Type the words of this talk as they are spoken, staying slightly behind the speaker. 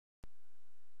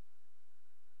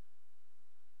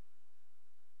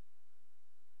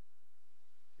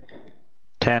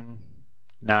10,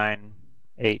 9,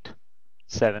 8,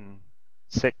 7,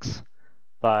 6,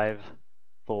 5,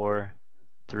 4,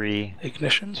 3,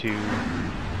 Ignition. 2,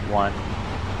 1.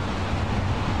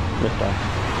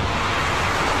 Liftoff.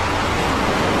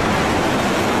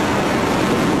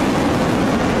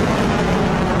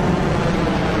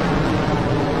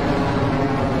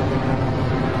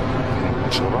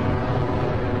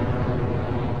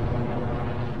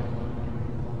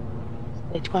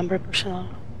 Stage 1 proportional,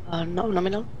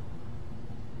 nominal.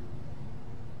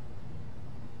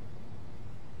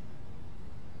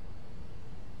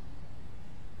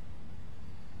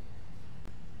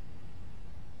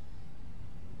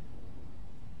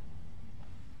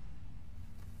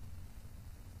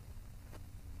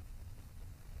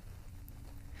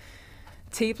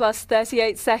 T plus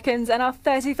 38 seconds and our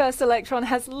 31st Electron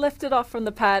has lifted off from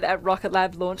the pad at Rocket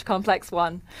Lab Launch Complex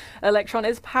 1. Electron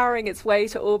is powering its way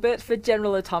to orbit for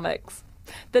General Atomics.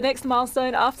 The next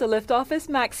milestone after liftoff is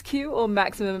max Q, or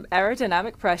maximum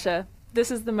aerodynamic pressure. This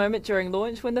is the moment during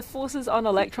launch when the forces on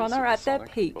Electron are at their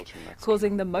peak,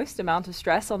 causing the most amount of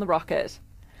stress on the rocket.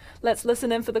 Let's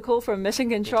listen in for the call from Mission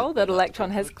Control that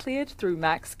Electron has cleared through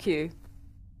max Q.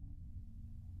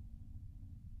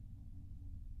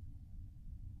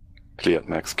 Cleared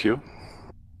max Q.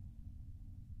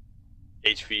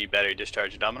 HV battery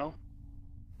discharge nominal.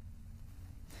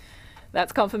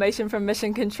 That's confirmation from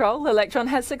Mission Control. Electron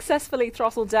has successfully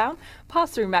throttled down,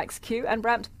 passed through max Q and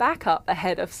ramped back up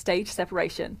ahead of stage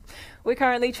separation. We're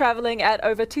currently traveling at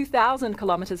over 2,000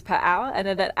 kilometers per hour and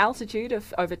at an altitude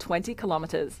of over 20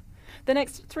 kilometers. The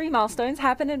next 3 milestones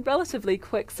happen in relatively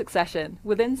quick succession,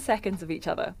 within seconds of each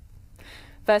other.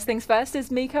 First things first is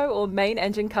MECO, or main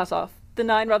engine cutoff. The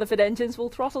 9 Rutherford engines will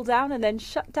throttle down and then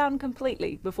shut down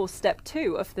completely before step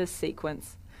 2 of this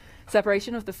sequence.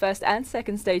 Separation of the first and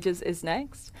second stages is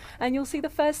next, and you'll see the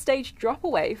first stage drop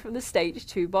away from the stage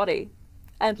 2 body.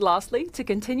 And lastly, to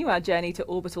continue our journey to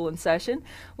orbital insertion,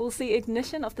 we'll see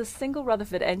ignition of the single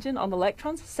Rutherford engine on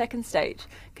Electron's second stage,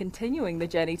 continuing the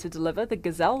journey to deliver the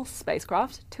Gazelle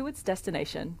spacecraft to its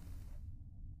destination.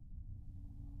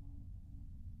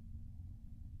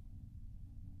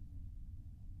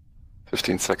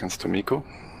 15 seconds to MECO.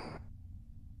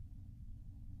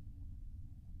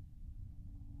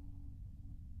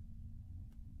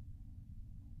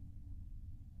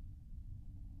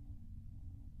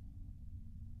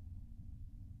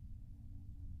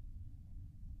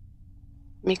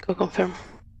 MECO confirm.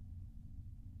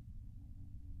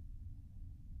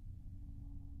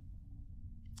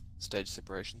 Stage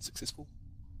separation successful.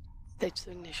 Stage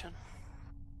 2 ignition.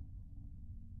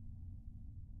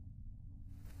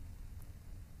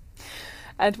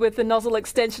 And with the nozzle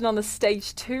extension on the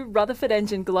stage 2 Rutherford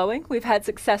engine glowing, we've had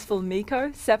successful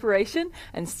MECO, separation,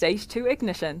 and stage 2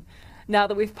 ignition. Now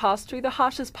that we've passed through the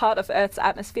harshest part of Earth's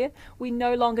atmosphere, we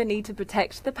no longer need to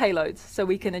protect the payloads, so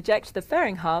we can eject the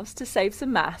fairing halves to save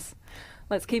some mass.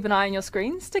 Let's keep an eye on your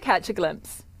screens to catch a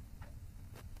glimpse.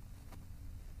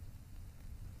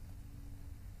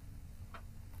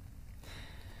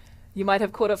 You might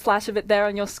have caught a flash of it there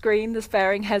on your screen. This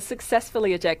fairing has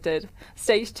successfully ejected.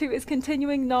 Stage 2 is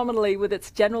continuing nominally with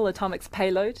its General Atomics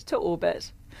payload to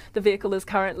orbit. The vehicle is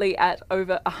currently at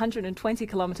over 120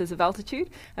 kilometers of altitude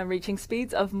and reaching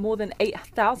speeds of more than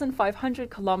 8,500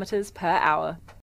 kilometers per hour.